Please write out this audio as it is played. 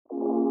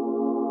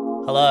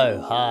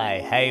Hello,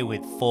 hi, hey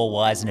with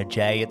 4 Ys and a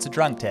J. It's a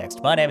drunk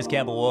text. My name is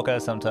Campbell Walker.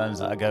 Sometimes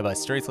I go by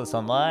Struthless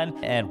online.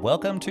 And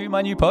welcome to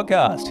my new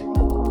podcast.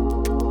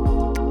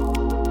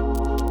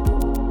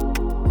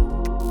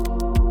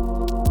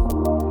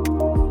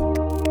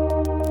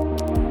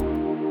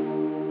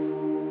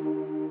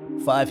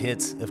 Five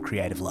hits of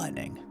creative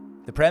lightning.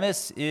 The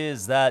premise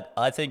is that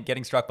I think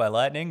getting struck by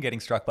lightning, getting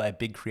struck by a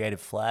big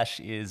creative flash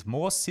is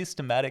more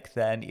systematic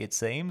than it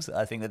seems.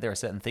 I think that there are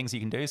certain things you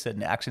can do,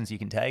 certain actions you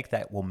can take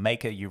that will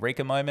make a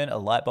eureka moment, a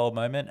light bulb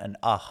moment, an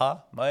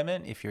aha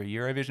moment, if you're a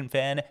Eurovision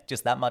fan,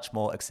 just that much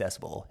more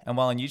accessible. And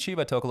while on YouTube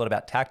I talk a lot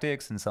about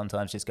tactics and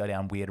sometimes just go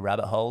down weird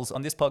rabbit holes,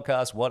 on this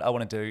podcast what I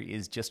want to do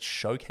is just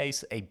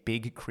showcase a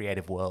big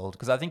creative world.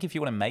 Because I think if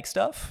you want to make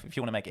stuff, if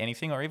you want to make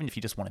anything, or even if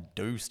you just want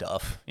to do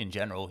stuff in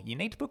general, you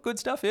need to put good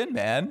stuff in,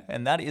 man.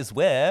 And that is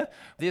where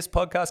this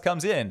podcast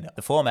comes in.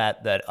 The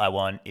format that I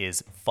want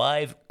is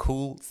 5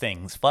 cool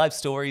things, 5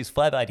 stories,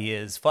 5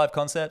 ideas, 5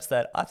 concepts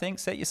that I think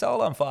set your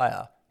soul on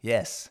fire.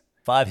 Yes,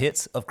 5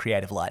 hits of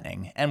creative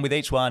lightning. And with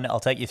each one, I'll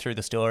take you through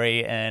the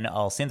story and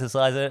I'll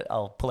synthesize it.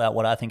 I'll pull out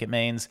what I think it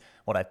means,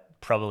 what I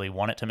probably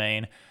want it to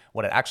mean,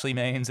 what it actually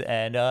means.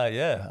 And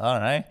yeah, I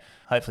don't know.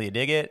 Hopefully you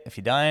dig it. If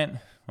you don't,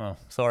 well,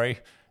 sorry.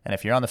 And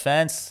if you're on the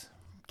fence,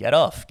 get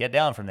off, get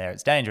down from there.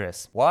 It's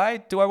dangerous. Why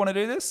do I want to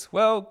do this?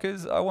 Well,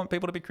 because I want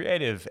people to be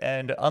creative.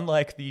 And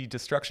unlike the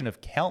destruction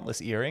of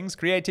countless earrings,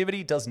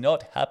 creativity does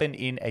not happen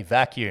in a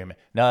vacuum.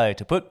 No,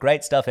 to put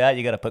great stuff out,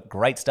 you got to put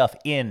great stuff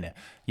in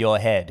your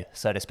head,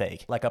 so to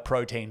speak. Like a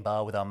protein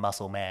bar with a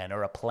muscle man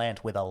or a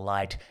plant with a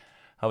light.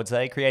 I would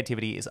say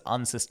creativity is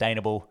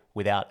unsustainable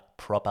without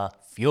proper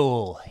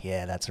fuel.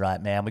 Yeah, that's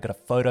right, man. We got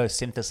to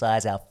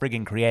photosynthesize our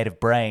friggin' creative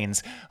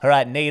brains. All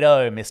right,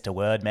 neato, Mr.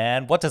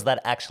 Wordman. What does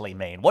that actually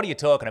mean? What are you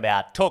talking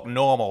about? Talk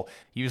normal.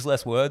 Use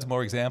less words,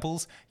 more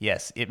examples?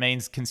 Yes, it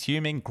means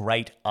consuming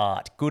great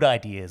art, good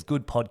ideas,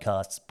 good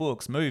podcasts,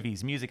 books,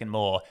 movies, music, and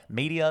more.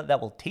 Media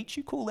that will teach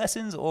you cool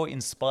lessons or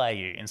inspire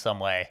you in some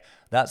way.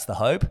 That's the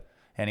hope.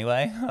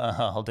 Anyway,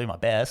 I'll do my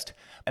best.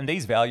 And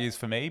these values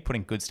for me,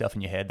 putting good stuff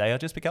in your head, they are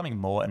just becoming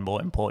more and more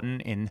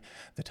important in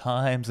the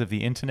times of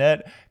the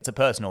internet. It's a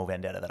personal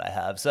vendetta that I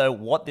have. So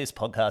what this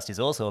podcast is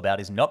also about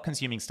is not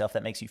consuming stuff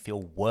that makes you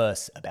feel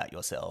worse about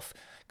yourself.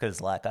 Because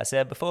like I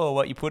said before,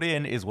 what you put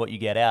in is what you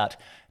get out.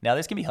 Now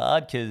this can be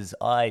hard because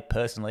I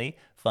personally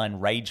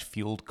find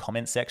rage-fueled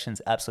comment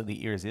sections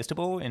absolutely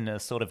irresistible in a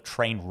sort of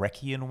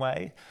Trainwreckian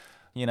way.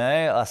 You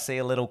know, I see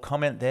a little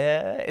comment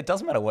there. It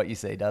doesn't matter what you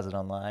see, does it,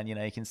 online? You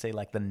know, you can see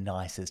like the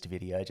nicest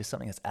video, just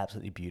something that's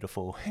absolutely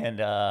beautiful. And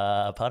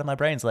part of my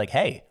brain's like,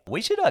 hey,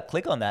 we should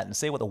click on that and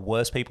see what the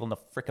worst people on the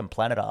frickin'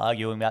 planet are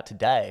arguing about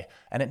today.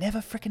 And it never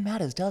frickin'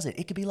 matters, does it?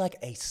 It could be like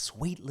a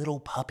sweet little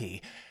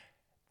puppy.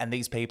 And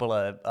these people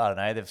are, I don't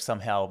know, they've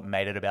somehow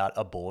made it about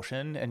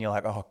abortion. And you're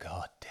like, oh,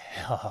 God,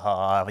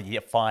 yeah,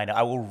 fine.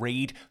 I will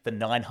read the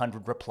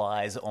 900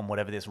 replies on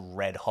whatever this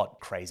red hot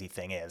crazy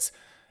thing is.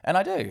 And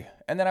I do.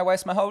 And then I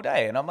waste my whole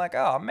day. And I'm like,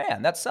 oh,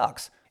 man, that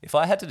sucks. If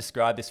I had to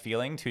describe this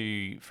feeling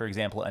to, for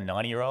example, a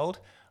 90-year-old,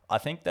 I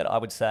think that I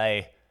would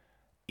say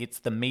it's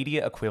the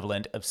media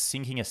equivalent of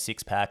sinking a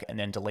six-pack and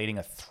then deleting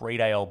a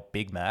 3-day-old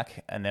Big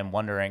Mac and then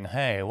wondering,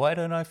 hey, why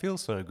don't I feel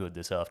so good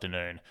this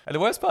afternoon? And the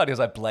worst part is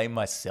I blame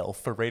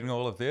myself for reading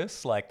all of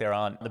this. Like there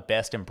aren't the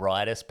best and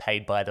brightest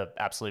paid by the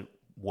absolute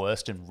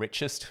worst and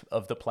richest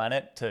of the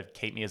planet to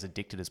keep me as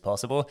addicted as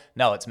possible.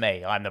 No, it's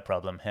me. I'm the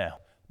problem. Yeah.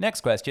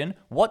 Next question,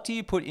 what do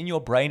you put in your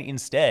brain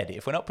instead?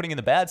 If we're not putting in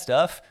the bad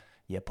stuff,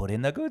 you put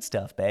in the good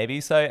stuff, baby.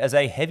 So as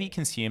a heavy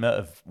consumer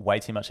of way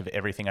too much of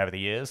everything over the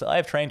years, I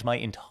have trained my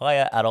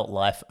entire adult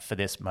life for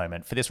this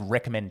moment, for this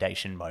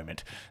recommendation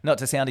moment. Not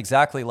to sound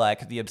exactly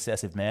like the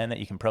obsessive man that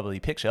you can probably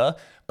picture,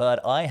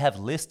 but I have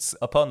lists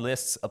upon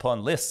lists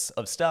upon lists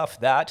of stuff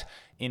that,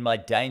 in my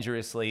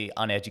dangerously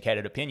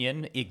uneducated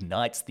opinion,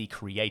 ignites the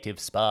creative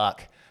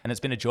spark. And it's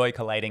been a joy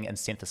collating and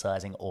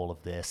synthesizing all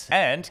of this.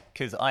 And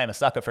because I am a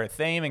sucker for a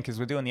theme and because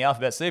we're doing the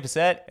alphabet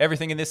superset,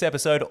 everything in this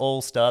episode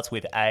all starts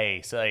with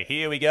A. So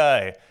here we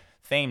go.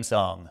 Theme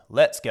song.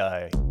 Let's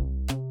go.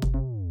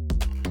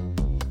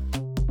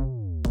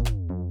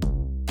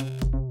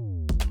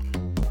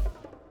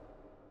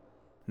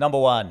 Number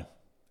 1,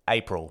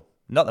 April.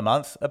 Not the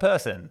month, a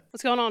person.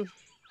 What's going on?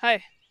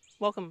 Hey,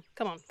 welcome.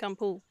 Come on, come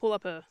pull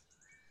up a...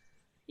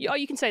 Oh,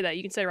 you can say that.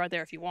 You can say right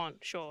there if you want.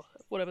 Sure.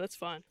 Whatever, that's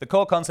fine. The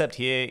core concept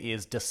here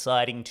is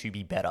deciding to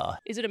be better.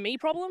 Is it a me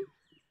problem?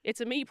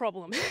 It's a me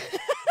problem.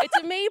 It's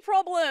a me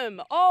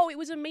problem. Oh, it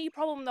was a me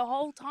problem the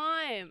whole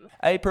time.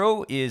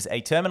 April is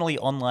a terminally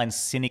online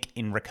cynic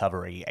in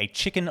recovery, a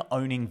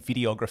chicken-owning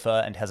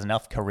videographer and has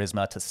enough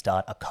charisma to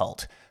start a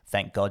cult.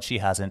 Thank God she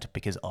hasn't,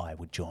 because I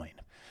would join.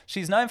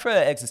 She's known for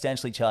her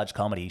existentially charged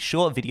comedy,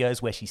 short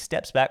videos where she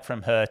steps back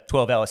from her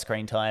 12-hour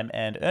screen time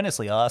and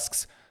earnestly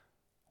asks,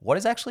 what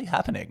is actually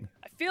happening?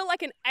 I feel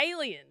like an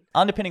alien.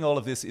 Underpinning all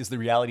of this is the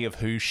reality of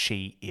who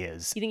she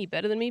is. You think you're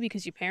better than me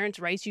because your parents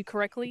raised you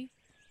correctly?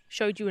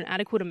 showed you an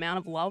adequate amount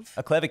of love.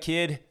 A clever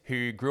kid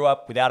who grew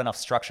up without enough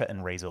structure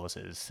and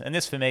resources. And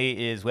this for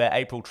me is where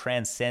April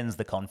transcends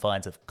the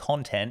confines of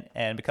content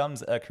and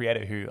becomes a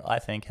creator who I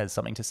think has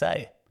something to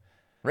say.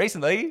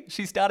 Recently,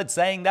 she started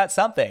saying that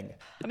something.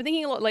 I've been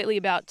thinking a lot lately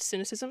about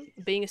cynicism,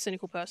 being a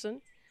cynical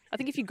person. I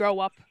think if you grow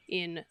up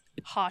in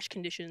harsh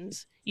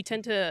conditions, you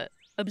tend to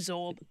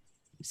absorb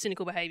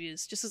cynical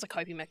behaviors just as a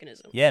coping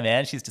mechanism. Yeah,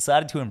 man, she's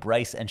decided to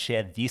embrace and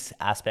share this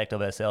aspect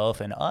of herself,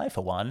 and I,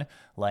 for one,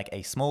 like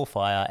a small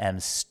fire, am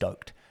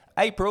stoked.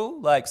 April,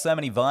 like so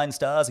many Vine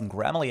stars and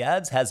Grammarly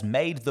ads, has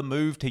made the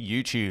move to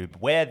YouTube,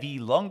 where the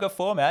longer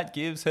format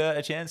gives her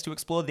a chance to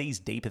explore these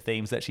deeper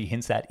themes that she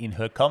hints at in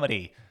her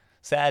comedy.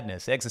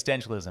 Sadness,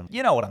 existentialism,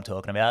 you know what I'm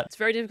talking about. It's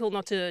very difficult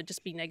not to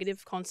just be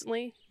negative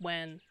constantly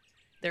when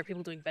there are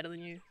people doing better than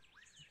you,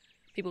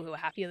 people who are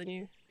happier than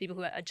you, people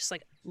who are just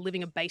like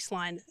living a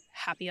baseline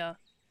happier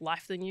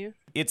life than you.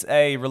 It's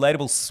a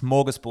relatable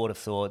smorgasbord of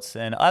thoughts,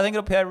 and I think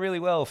it'll pair really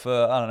well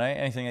for, I don't know,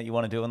 anything that you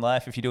want to do in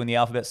life. If you're doing the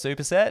alphabet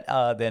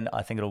superset, then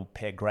I think it'll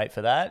pair great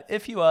for that.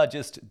 If you are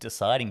just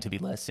deciding to be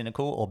less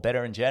cynical or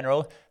better in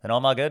general, then oh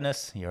my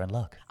goodness, you're in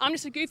luck. I'm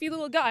just a goofy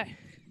little guy.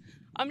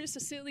 I'm just a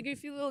silly,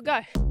 goofy little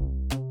guy.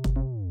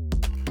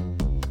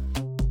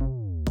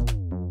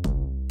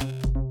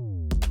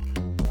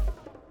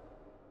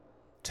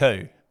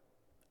 2.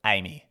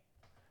 Amy.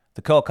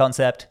 The core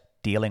concept,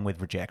 dealing with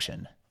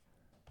rejection.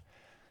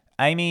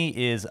 Amy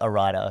is a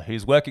writer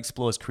whose work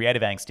explores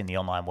creative angst in the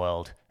online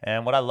world,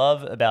 and what I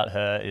love about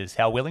her is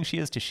how willing she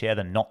is to share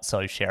the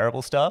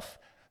not-so-shareable stuff.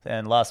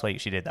 And last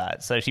week she did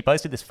that. So she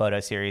posted this photo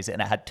series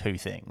and it had 2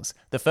 things.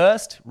 The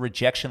first,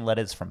 rejection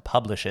letters from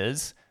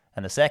publishers,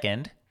 and the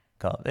second,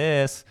 got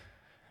this,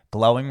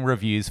 glowing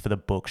reviews for the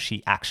book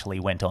she actually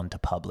went on to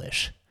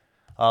publish.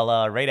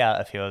 I'll read out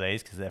a few of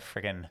these because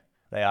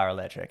they are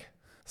electric.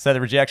 So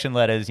the rejection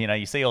letters,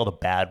 you see all the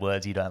bad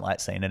words you don't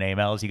like seeing in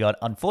emails. You got,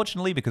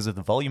 unfortunately, because of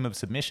the volume of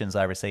submissions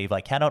I receive,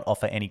 I cannot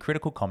offer any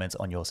critical comments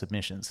on your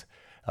submissions.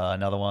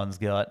 Another one's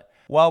got,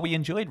 while we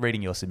enjoyed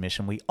reading your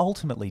submission, we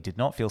ultimately did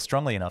not feel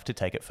strongly enough to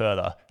take it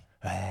further.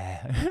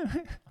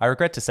 I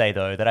regret to say,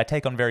 though, that I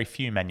take on very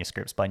few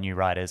manuscripts by new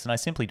writers, and I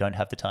simply don't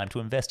have the time to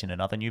invest in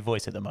another new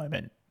voice at the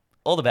moment.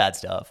 All the bad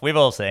stuff. We've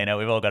all seen it.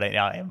 We've all got it in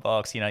our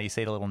inbox. You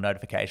see the little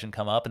notification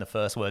come up and the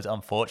first word's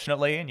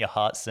unfortunately, and your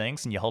heart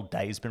sinks and your whole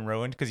day's been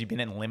ruined because you've been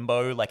in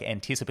limbo, like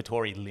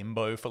anticipatory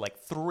limbo for like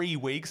 3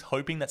 weeks,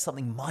 hoping that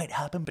something might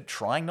happen, but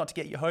trying not to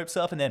get your hopes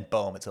up, and then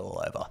boom, it's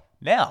all over.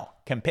 Now,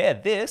 compare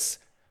this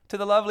to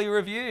the lovely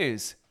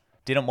reviews.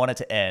 Didn't want it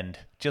to end.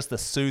 Just the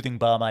soothing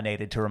balm I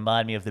needed to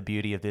remind me of the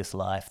beauty of this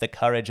life, the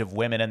courage of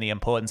women, and the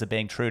importance of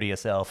being true to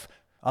yourself.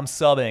 I'm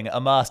sobbing. A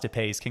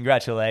masterpiece.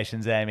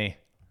 Congratulations, Amy.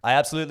 I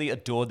absolutely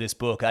adored this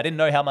book. I didn't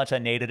know how much I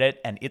needed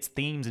it and its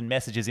themes and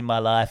messages in my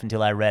life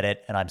until I read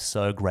it, and I'm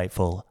so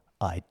grateful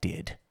I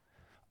did.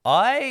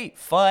 I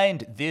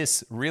find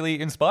this really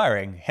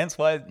inspiring, hence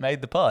why I made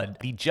the pod.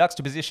 The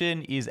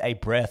juxtaposition is a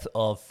breath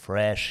of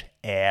fresh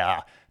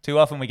air. Too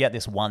often we get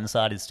this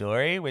one-sided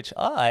story, which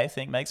I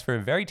think makes for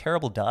a very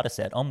terrible data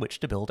set on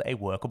which to build a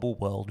workable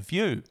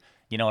worldview.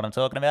 You know what I'm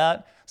talking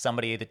about?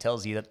 Somebody either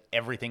tells you that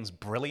everything's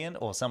brilliant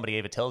or somebody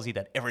either tells you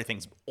that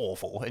everything's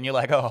awful, and you're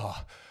like, oh,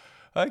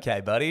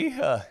 okay, buddy,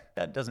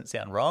 that doesn't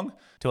sound wrong.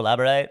 To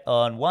elaborate,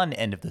 on one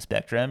end of the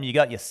spectrum, you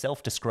got your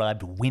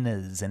self-described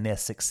winners and their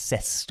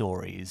success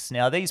stories.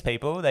 Now, these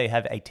people, they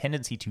have a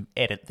tendency to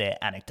edit their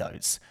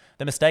anecdotes.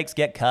 The mistakes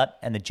get cut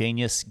and the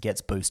genius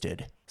gets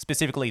boosted.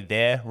 Specifically,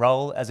 their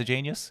role as a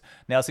genius.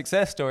 Now,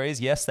 success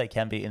stories, yes, they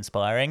can be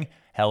inspiring.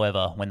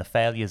 However, when the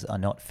failures are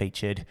not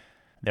featured,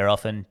 they're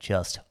often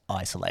just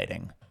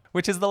isolating.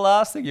 Which is the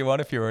last thing you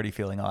want if you're already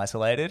feeling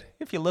isolated.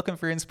 If you're looking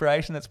for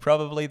inspiration, that's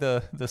probably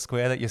the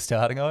square that you're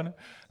starting on.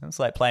 It's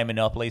like playing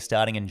Monopoly,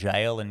 starting in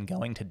jail and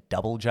going to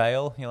double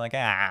jail. You're like,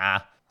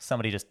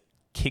 somebody just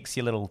kicks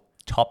your little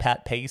top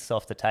hat piece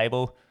off the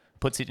table,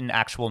 puts it in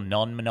actual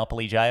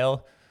non-Monopoly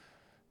jail.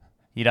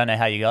 You don't know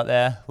how you got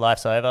there.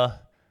 Life's over.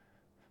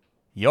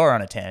 You're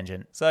on a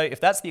tangent. So if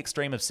that's the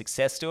extreme of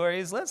success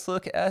stories, let's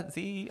look at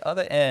the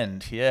other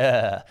end.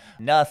 Yeah,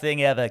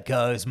 nothing ever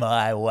goes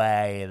my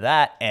way.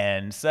 That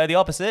end. So the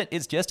opposite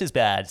is just as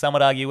bad. Some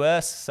would argue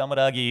worse, some would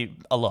argue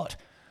a lot.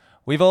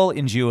 We've all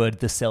endured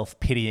the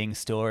self-pitying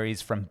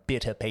stories from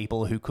bitter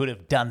people who could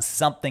have done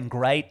something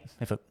great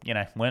if it,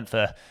 weren't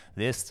for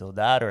this or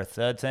that or a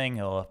third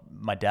thing, or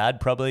my dad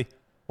probably.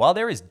 While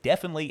there is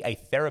definitely a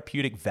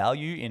therapeutic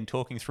value in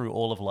talking through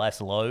all of life's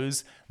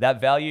lows,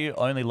 that value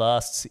only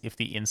lasts if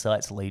the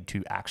insights lead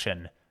to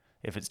action.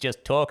 If it's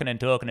just talking and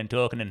talking and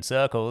talking in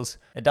circles,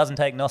 it doesn't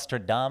take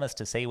Nostradamus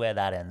to see where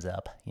that ends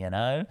up,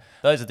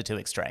 Those are the 2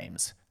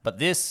 extremes. But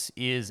this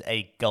is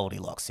a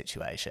Goldilocks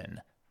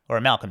situation, or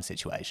a Malcolm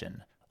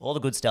situation. All the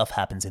good stuff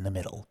happens in the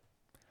middle.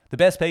 The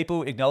best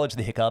people acknowledge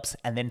the hiccups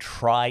and then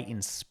try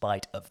in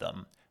spite of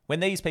them. When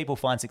these people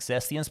find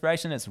success, the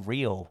inspiration is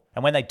real.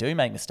 And when they do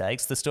make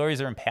mistakes, the stories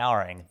are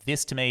empowering.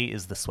 This, to me,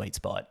 is the sweet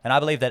spot. And I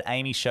believe that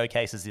Amy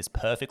showcases this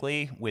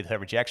perfectly with her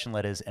rejection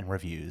letters and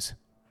reviews.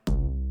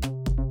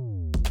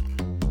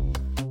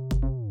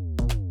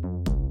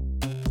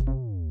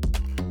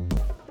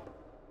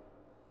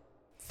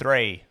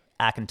 3.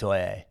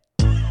 Akintoye.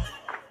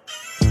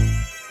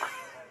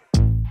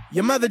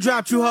 Your mother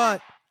dropped you hard,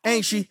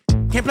 ain't she?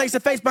 Can't place a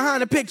face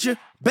behind a picture,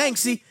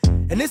 Banksy.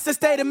 And it's the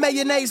state of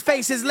mayonnaise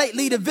faces.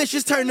 Lately, the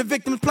vicious turn the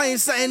victims playing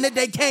something that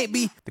they can't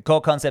be. The core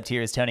concept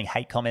here is turning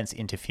hate comments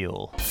into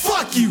fuel.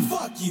 Fuck you!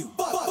 Fuck you!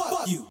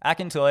 Fuck you!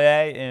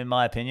 Akintoye, in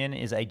my opinion,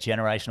 is a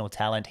generational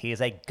talent. He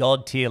is a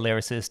god-tier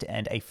lyricist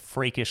and a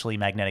freakishly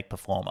magnetic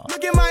performer.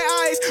 Look in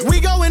my eyes, we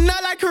going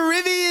out like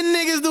Caribbean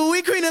niggas. The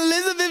weak Queen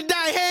Elizabeth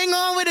die, hang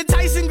on with a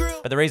Tyson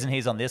grill. But the reason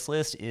he's on this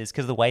list is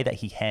because of the way that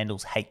he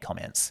handles hate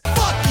comments.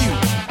 Fuck you!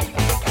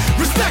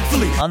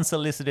 Respectfully!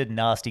 Unsolicited,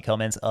 nasty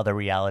comments are the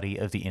reality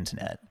of the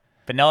internet.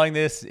 But knowing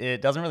this,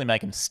 it doesn't really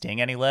make him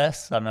sting any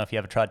less. I don't know if you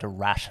ever tried to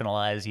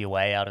rationalize your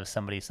way out of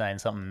somebody saying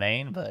something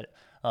mean, but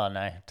oh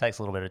no, it takes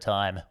a little bit of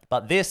time.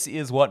 But this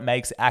is what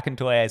makes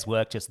Akintoye's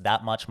work just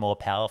that much more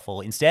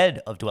powerful. Instead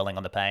of dwelling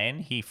on the pain,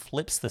 he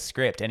flips the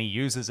script and he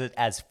uses it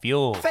as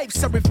fuel. Faith,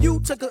 so if you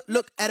took a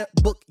look at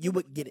a book, you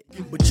would get it.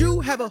 But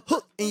you have a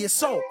hook in your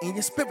soul, in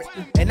your spirit.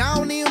 And I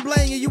don't even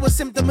blame you, you a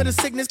symptom of the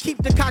sickness. Keep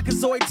the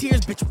cockazoid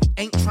tears, bitch, we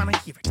ain't trying to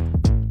hear it.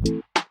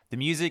 The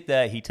music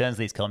that he turns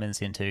these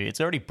comments into, it's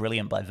already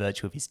brilliant by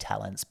virtue of his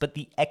talents, but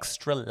the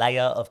extra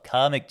layer of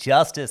karmic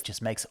justice just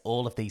makes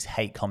all of these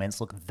hate comments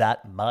look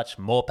that much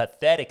more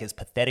pathetic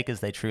as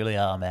they truly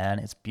are, man.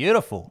 It's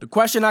beautiful. The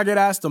question I get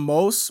asked the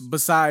most,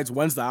 besides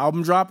when's the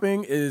album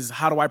dropping, is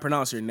how do I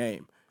pronounce your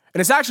name?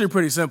 And it's actually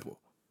pretty simple.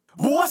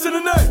 But what's in the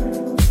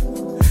name?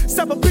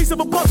 Step a piece of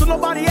a puzzle,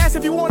 nobody asks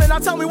if you want it, now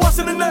tell me what's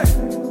in the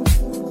name.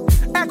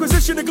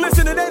 Acquisition to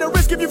glisten, it ain't a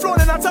risk if you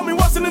flaunt it, now tell me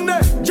what's in the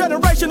name.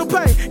 Generational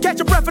pain, catch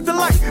your breath at the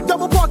light,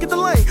 double park at the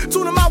lane.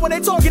 Tune them out when they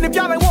talking, if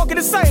y'all ain't walking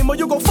the same, or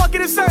you gon' fuck it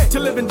insane. To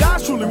live and die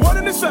is truly one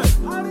and the same.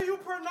 How do you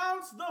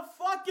pronounce the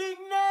fucking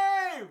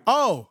name?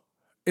 Oh,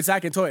 it's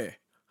Akintoye.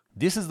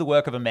 This is the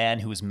work of a man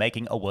who is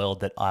making a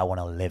world that I want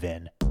to live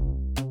in.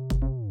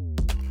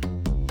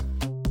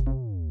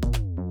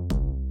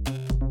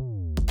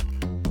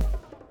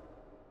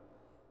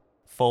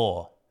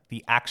 Four,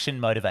 the action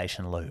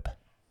motivation loop.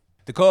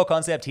 The core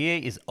concept here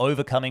is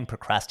overcoming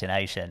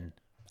procrastination.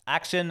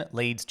 Action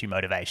leads to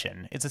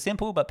motivation. It's a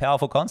simple but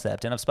powerful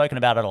concept, and I've spoken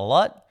about it a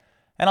lot,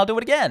 and I'll do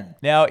it again.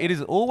 Now, it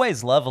is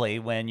always lovely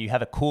when you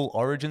have a cool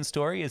origin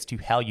story as to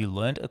how you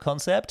learned a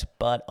concept,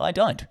 but I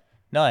don't.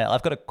 No,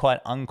 I've got a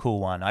quite uncool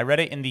one. I read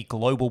it in the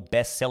global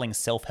best-selling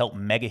self-help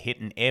mega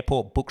hit and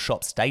airport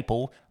bookshop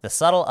staple, The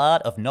Subtle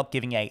Art of Not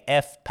Giving a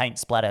F Paint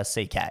Splatter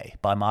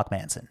CK by Mark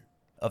Manson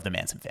of the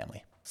Manson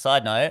family.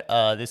 Side note,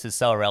 this is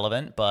so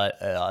irrelevant, but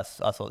I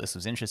thought this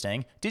was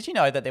interesting. Did you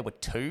know that there were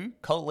 2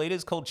 cult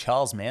leaders called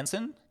Charles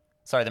Manson?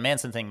 Sorry, the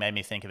Manson thing made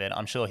me think of it.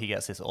 I'm sure he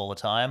gets this all the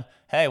time.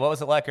 Hey, what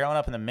was it like growing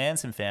up in the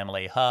Manson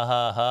family? Ha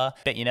ha ha.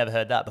 Bet you never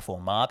heard that before,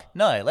 Mark.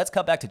 No, let's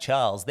cut back to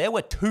Charles. There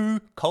were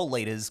 2 cult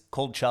leaders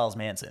called Charles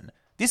Manson.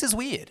 This is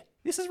weird.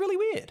 This is really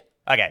weird.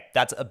 Okay,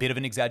 that's a bit of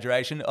an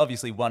exaggeration.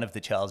 Obviously, one of the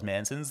Charles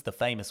Mansons, the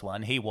famous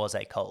one, he was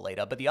a cult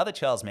leader. But the other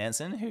Charles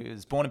Manson, who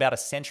was born about a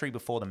century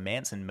before the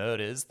Manson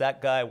murders, that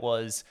guy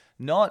was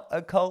not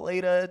a cult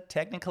leader,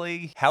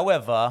 technically.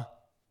 However,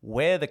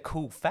 where the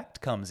cool fact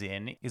comes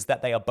in is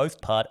that they are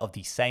both part of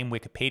the same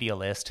Wikipedia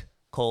list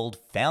called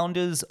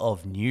Founders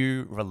of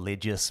New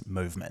Religious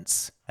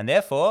Movements. And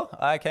therefore,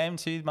 I came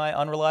to my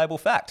unreliable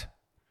fact.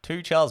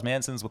 2 Charles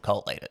Mansons were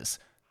cult leaders.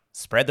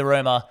 Spread the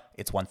rumor.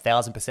 It's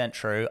 1000%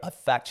 true. I've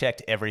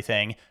fact-checked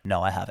everything.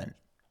 No, I haven't.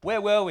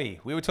 Where were we?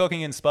 We were talking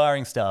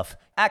inspiring stuff.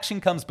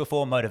 Action comes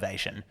before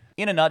motivation.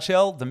 In a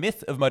nutshell, the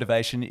myth of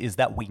motivation is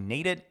that we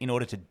need it in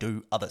order to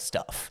do other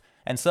stuff.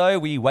 And so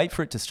we wait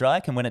for it to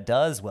strike, and when it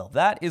does, well,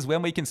 that is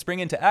when we can spring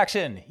into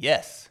action.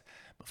 Yes.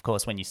 Of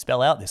course, when you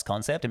spell out this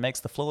concept, it makes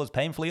the flaws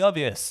painfully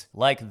obvious.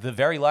 Like the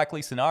very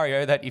likely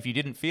scenario that if you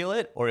didn't feel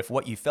it, or if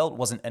what you felt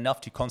wasn't enough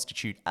to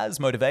constitute as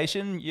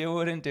motivation, you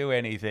wouldn't do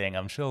anything.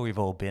 I'm sure we've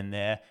all been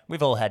there.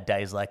 We've all had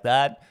days like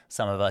that.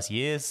 Some of us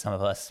years, some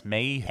of us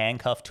me,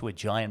 handcuffed to a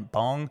giant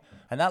bong.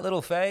 And that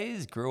little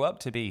phase grew up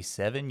to be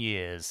 7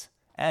 years.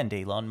 And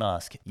Elon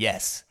Musk.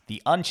 Yes, the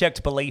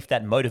unchecked belief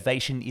that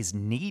motivation is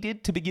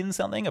needed to begin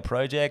something, a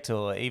project,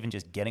 or even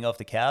just getting off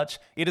the couch.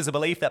 It is a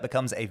belief that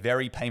becomes a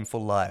very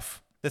painful life.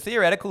 The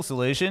theoretical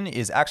solution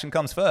is action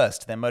comes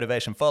first, then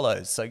motivation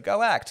follows. So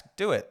go act,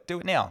 do it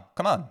now.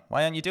 Come on,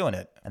 why aren't you doing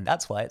it? And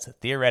that's why it's a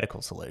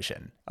theoretical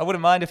solution. I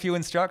wouldn't mind a few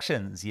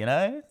instructions, you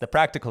know? The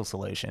practical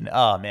solution.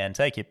 Oh man,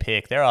 take your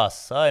pick. There are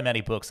so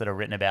many books that are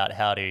written about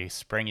how to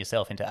spring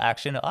yourself into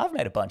action. I've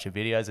made a bunch of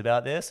videos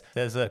about this.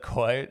 There's a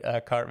quote, I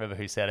can't remember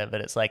who said it,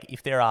 but it's like,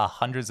 if there are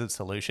hundreds of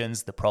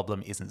solutions, the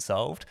problem isn't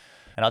solved.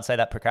 And I'd say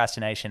that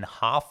procrastination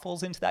half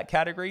falls into that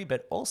category,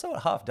 but also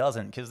it half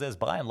doesn't, because there's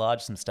by and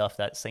large some stuff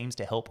that seems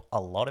to help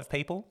a lot of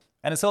people.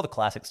 And it's all the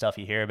classic stuff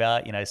you hear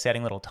about, you know,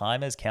 setting little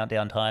timers,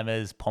 countdown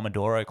timers,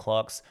 Pomodoro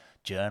clocks,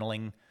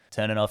 journaling,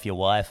 turning off your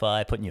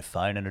Wi-Fi, putting your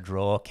phone in a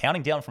drawer,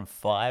 counting down from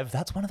 5.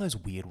 That's one of those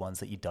weird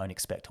ones that you don't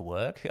expect to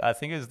work. I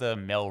think it was the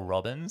Mel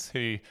Robbins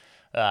who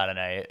I don't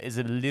know, is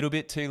a little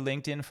bit too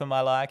LinkedIn for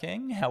my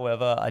liking.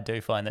 However, I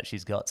do find that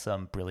she's got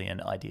some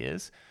brilliant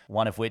ideas,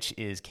 one of which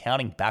is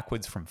counting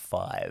backwards from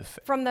 5.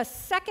 From the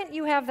second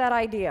you have that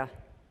idea,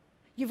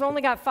 you've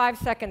only got 5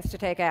 seconds to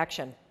take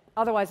action.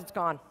 Otherwise, it's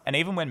gone. And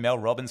even when Mel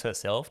Robbins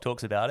herself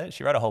talks about it,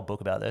 she wrote a whole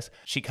book about this,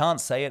 she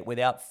can't say it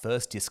without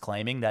first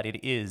disclaiming that it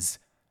is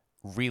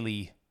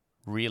really,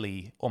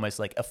 really almost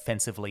like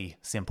offensively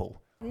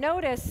simple.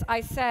 Notice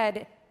I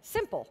said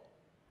simple.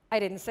 I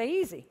didn't say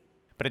easy.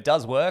 But it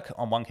does work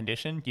on one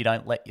condition. You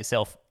don't let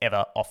yourself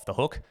ever off the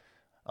hook.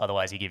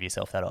 Otherwise, you give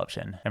yourself that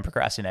option. And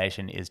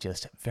procrastination is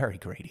just very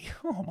greedy.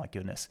 Oh my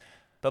goodness.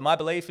 But my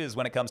belief is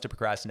when it comes to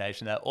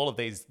procrastination that all of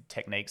these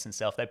techniques and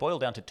stuff, they boil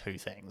down to 2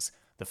 things.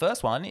 The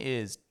first one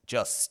is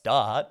just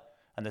start.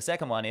 And the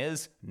second one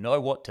is know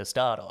what to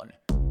start on.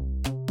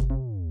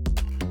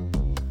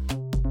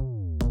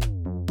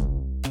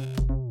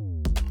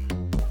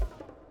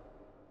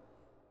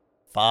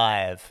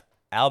 5.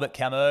 Albert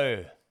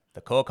Camus. The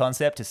core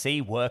concept to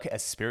see work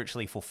as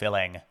spiritually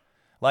fulfilling.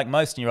 Like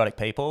most neurotic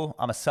people,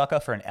 I'm a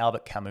sucker for an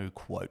Albert Camus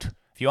quote.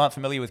 If you aren't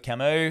familiar with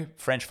Camus,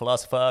 French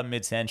philosopher,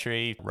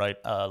 mid-century, wrote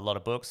a lot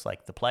of books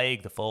like The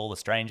Plague, The Fall, The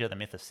Stranger, The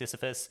Myth of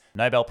Sisyphus,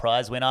 Nobel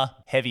Prize winner,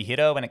 heavy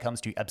hitter when it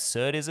comes to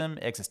absurdism,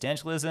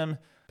 existentialism,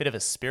 bit of a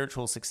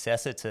spiritual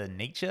successor to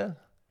Nietzsche.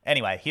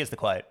 Anyway, here's the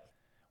quote.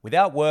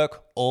 Without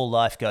work, all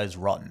life goes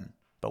rotten.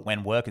 But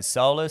when work is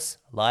soulless,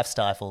 life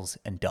stifles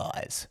and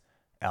dies.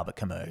 Albert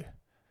Camus.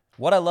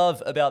 What I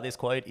love about this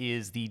quote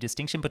is the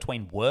distinction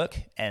between work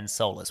and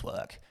soulless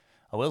work.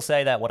 I will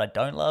say that what I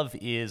don't love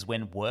is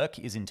when work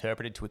is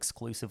interpreted to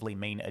exclusively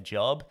mean a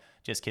job,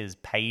 just because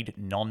paid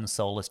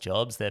non-soulless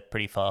jobs, they're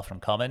pretty far from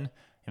common.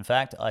 In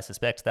fact, I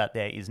suspect that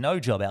there is no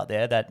job out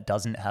there that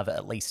doesn't have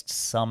at least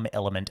some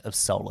element of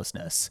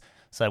soullessness.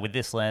 So with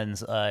this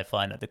lens, I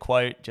find that the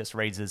quote just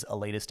reads as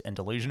elitist and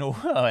delusional,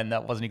 and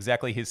that wasn't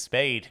exactly his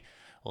speed.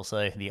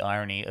 Also, the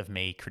irony of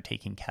me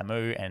critiquing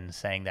Camus and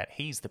saying that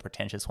he's the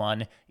pretentious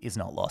one is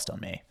not lost on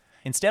me.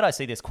 Instead, I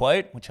see this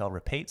quote, which I'll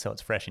repeat so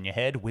it's fresh in your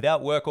head.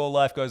 Without work, all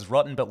life goes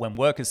rotten, but when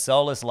work is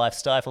soulless, life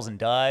stifles and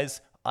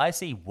dies. I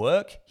see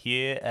work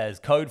here as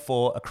code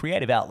for a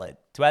creative outlet.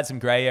 To add some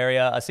grey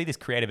area, I see this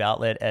creative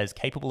outlet as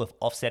capable of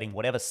offsetting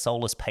whatever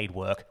soulless paid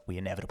work we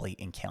inevitably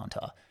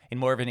encounter. In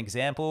more of an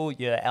example,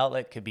 your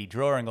outlet could be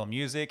drawing or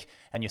music,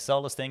 and your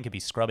soulless thing could be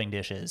scrubbing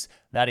dishes.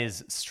 That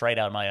is straight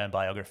out of my own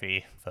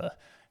biography for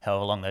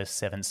however long those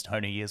 7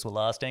 stoner years were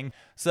lasting.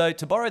 So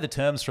to borrow the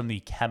terms from the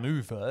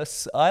Camus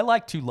verse, I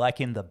like to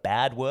liken the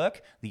bad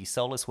work, the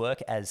soulless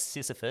work, as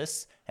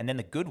Sisyphus, and then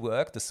the good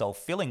work, the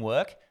soul-filling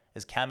work,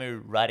 as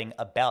Camus writing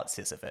about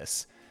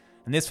Sisyphus.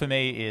 And this for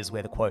me is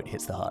where the quote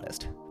hits the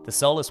hardest. The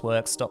soulless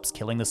work stops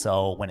killing the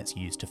soul when it's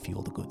used to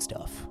fuel the good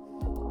stuff.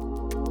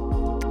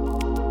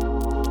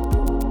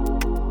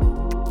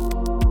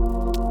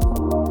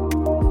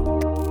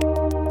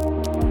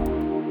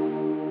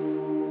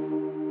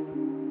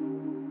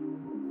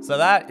 So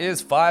that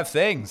is 5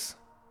 things.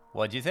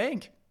 What do you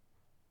think?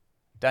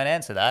 Don't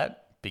answer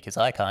that, because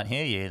I can't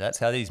hear you. That's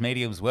how these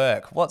mediums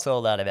work. What's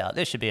all that about?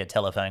 This should be a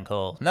telephone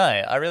call. No,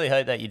 I really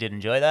hope that you did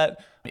enjoy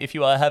that. If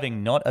you are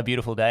having not a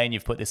beautiful day and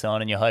you've put this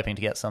on and you're hoping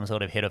to get some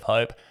sort of hit of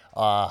hope,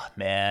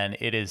 man,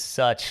 it is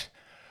such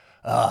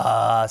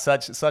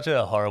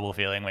a horrible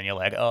feeling when you're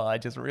like, I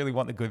just really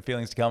want the good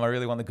feelings to come. I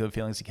really want the good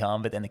feelings to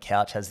come. But then the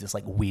couch has this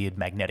like weird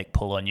magnetic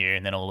pull on you.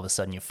 And then all of a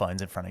sudden your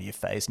phone's in front of your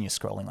face and you're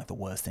scrolling like the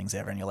worst things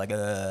ever. And you're like,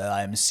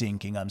 I'm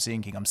sinking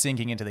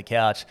into the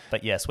couch.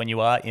 But yes, when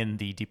you are in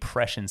the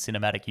depression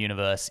cinematic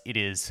universe, it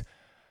is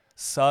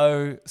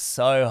so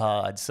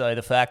hard. So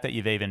the fact that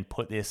you've even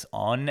put this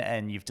on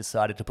and you've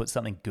decided to put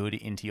something good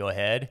into your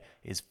head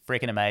is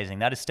freaking amazing.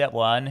 That is step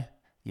 1.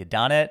 You've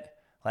done it.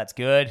 That's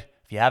good.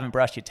 If you haven't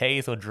brushed your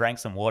teeth or drank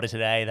some water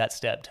today, that's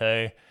step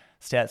 2.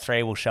 Step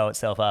 3 will show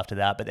itself after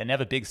that, but they're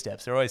never big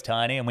steps. They're always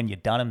tiny, and when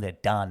you've done them, they're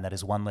done. That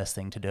is one less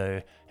thing to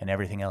do, and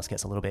everything else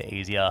gets a little bit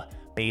easier.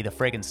 Be the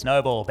friggin'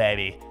 snowball,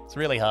 baby. It's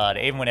really hard.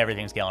 Even when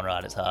everything's going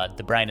right, it's hard.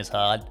 The brain is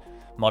hard.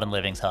 Modern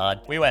living's hard.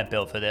 We weren't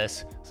built for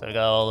this, so we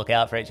gotta all look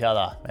out for each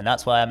other, and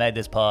that's why I made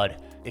this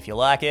pod. If you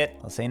like it,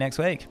 I'll see you next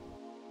week.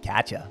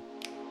 Catch ya.